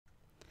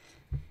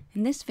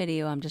In this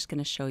video, I'm just going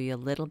to show you a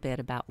little bit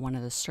about one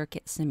of the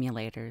circuit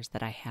simulators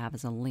that I have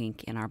as a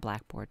link in our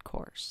Blackboard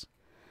course.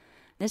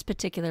 This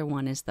particular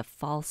one is the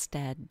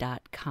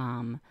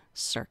Falstad.com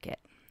circuit.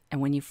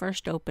 And when you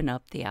first open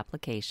up the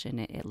application,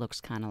 it looks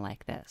kind of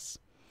like this.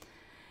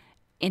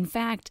 In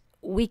fact,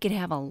 we could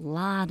have a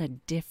lot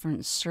of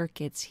different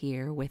circuits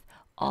here with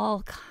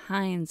all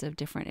kinds of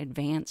different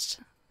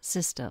advanced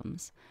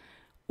systems.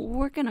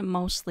 We're going to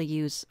mostly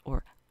use,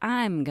 or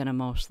I'm going to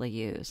mostly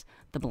use,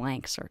 the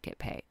blank circuit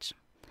page.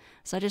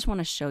 So I just want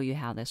to show you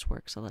how this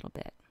works a little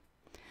bit.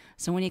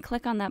 So when you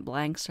click on that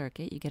blank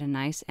circuit, you get a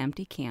nice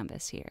empty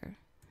canvas here.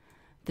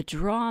 The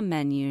draw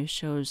menu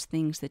shows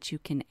things that you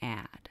can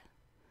add.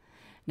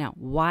 Now,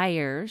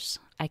 wires,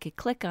 I could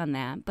click on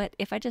that, but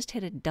if I just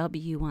hit a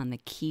W on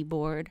the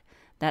keyboard,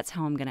 that's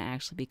how I'm going to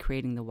actually be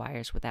creating the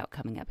wires without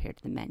coming up here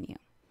to the menu.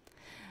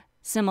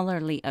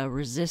 Similarly, a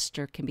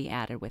resistor can be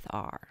added with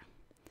R.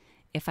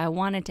 If I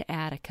wanted to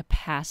add a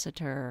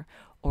capacitor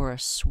or a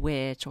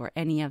switch or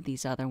any of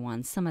these other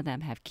ones, some of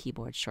them have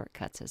keyboard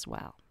shortcuts as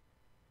well.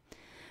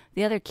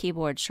 The other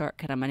keyboard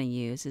shortcut I'm going to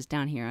use is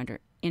down here under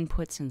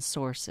Inputs and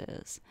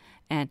Sources.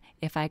 And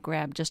if I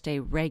grab just a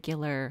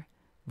regular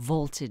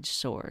voltage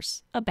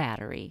source, a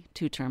battery,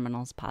 2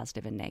 terminals,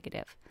 positive and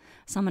negative.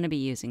 So I'm going to be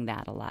using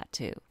that a lot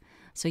too.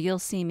 So you'll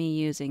see me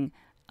using,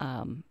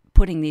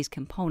 putting these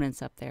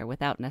components up there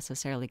without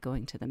necessarily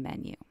going to the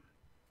menu.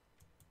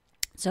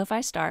 So if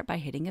I start by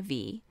hitting a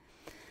V,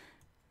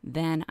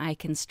 then I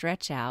can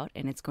stretch out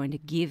and it's going to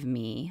give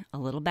me a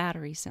little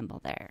battery symbol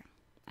there.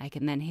 I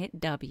can then hit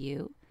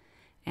W,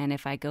 and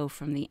if I go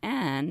from the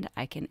end,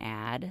 I can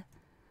add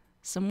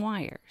some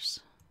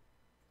wires.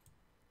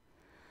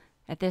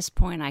 At this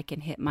point, I can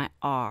hit my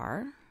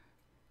R,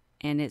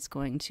 and it's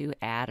going to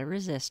add a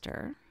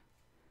resistor,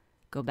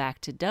 go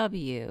back to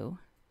W,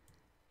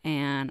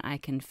 and I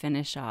can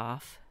finish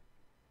off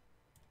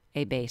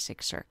a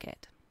basic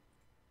circuit.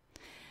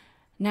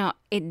 Now,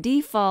 it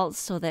defaults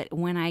so that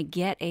when I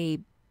get a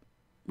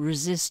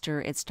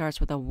resistor, it starts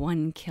with a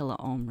 1 kilo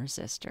ohm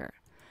resistor.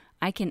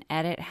 I can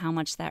edit how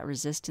much that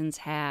resistance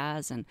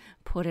has and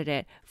put it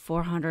at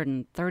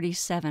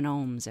 437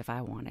 ohms if I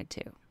wanted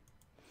to.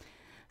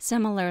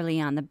 Similarly,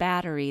 on the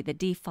battery, the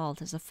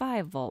default is a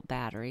 5-volt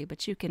battery,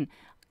 but you can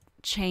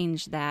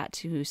change that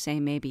to, say,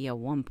 maybe a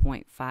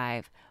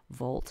 1.5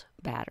 volt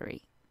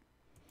battery.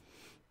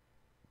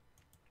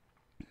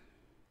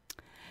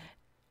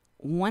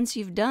 Once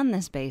you've done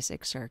this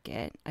basic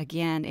circuit,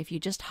 again, if you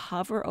just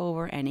hover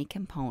over any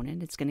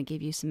component, it's going to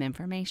give you some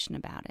information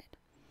about it.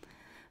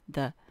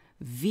 The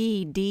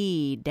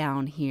VD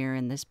down here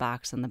in this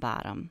box on the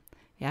bottom,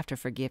 you have to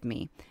forgive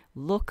me,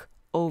 look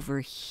over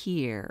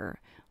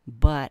here,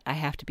 but I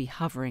have to be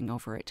hovering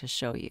over it to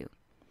show you.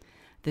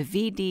 The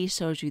VD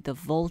shows you the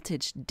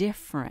voltage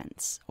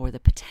difference or the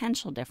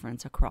potential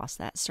difference across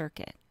that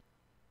circuit,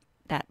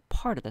 that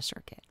part of the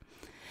circuit.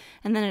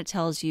 And then it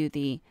tells you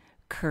the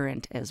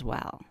current as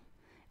well.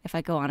 If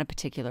I go on a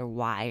particular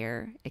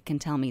wire, it can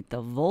tell me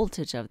the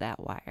voltage of that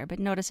wire, but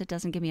notice it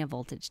doesn't give me a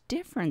voltage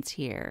difference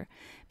here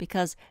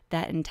because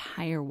that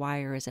entire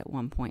wire is at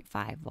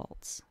 1.5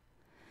 volts.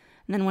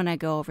 And then when I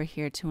go over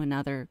here to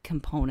another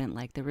component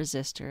like the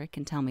resistor, it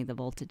can tell me the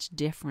voltage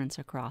difference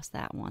across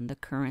that one, the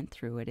current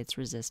through it, its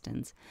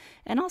resistance,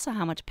 and also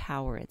how much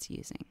power it's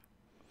using.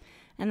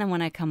 And then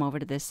when I come over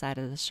to this side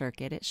of the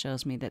circuit, it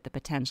shows me that the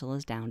potential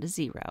is down to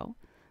 0.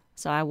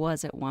 So I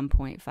was at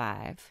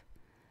 1.5,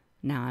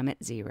 now I'm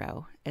at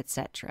 0,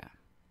 etc.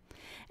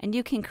 And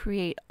you can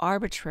create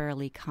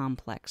arbitrarily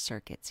complex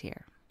circuits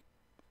here.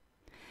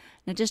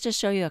 Now just to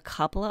show you a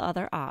couple of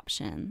other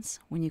options,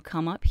 when you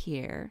come up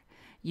here,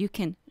 you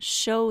can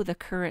show the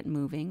current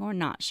moving or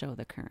not show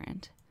the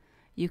current.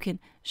 You can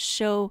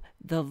show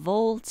the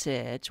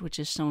voltage, which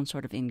is shown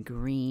sort of in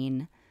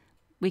green.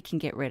 We can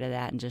get rid of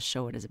that and just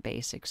show it as a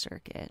basic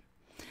circuit.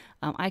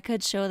 I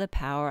could show the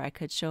power, I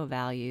could show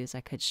values, I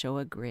could show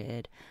a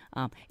grid.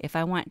 If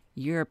I want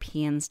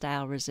European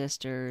style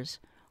resistors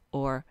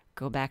or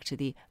go back to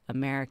the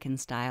American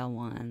style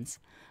ones,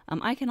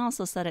 I can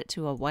also set it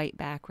to a white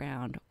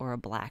background or a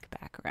black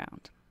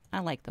background.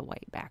 I like the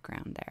white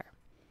background there.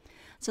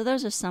 So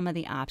those are some of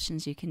the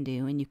options you can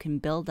do, and you can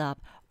build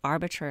up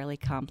arbitrarily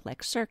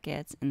complex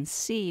circuits and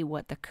see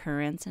what the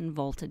currents and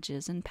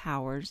voltages and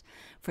powers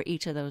for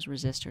each of those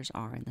resistors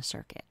are in the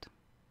circuit.